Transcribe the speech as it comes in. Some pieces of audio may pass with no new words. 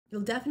You'll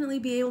definitely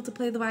be able to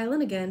play the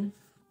violin again.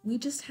 We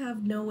just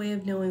have no way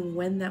of knowing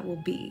when that will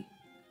be.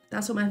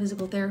 That's what my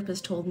physical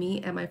therapist told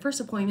me at my first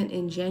appointment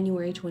in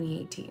January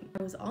 2018.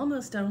 I was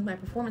almost done with my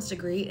performance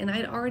degree, and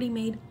I'd already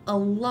made a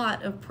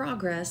lot of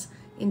progress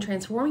in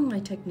transforming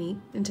my technique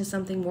into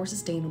something more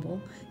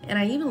sustainable, and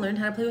I even learned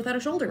how to play without a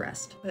shoulder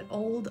rest. But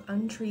old,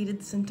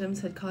 untreated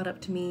symptoms had caught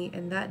up to me,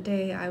 and that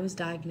day I was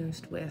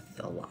diagnosed with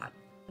a lot.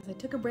 As I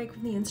took a break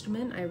from the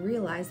instrument, I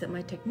realized that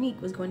my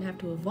technique was going to have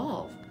to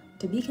evolve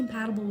to be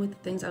compatible with the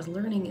things I was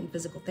learning in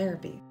physical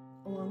therapy.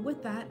 Along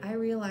with that, I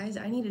realized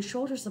I needed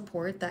shoulder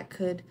support that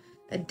could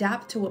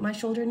adapt to what my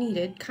shoulder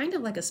needed, kind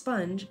of like a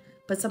sponge,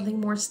 but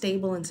something more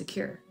stable and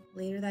secure.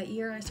 Later that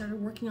year, I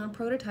started working on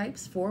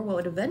prototypes for what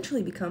would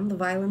eventually become the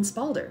Violin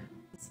Spalder.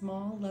 A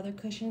small leather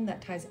cushion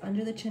that ties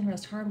under the chin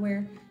rest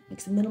hardware,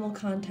 makes minimal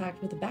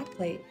contact with the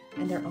backplate,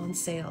 and they're on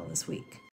sale this week.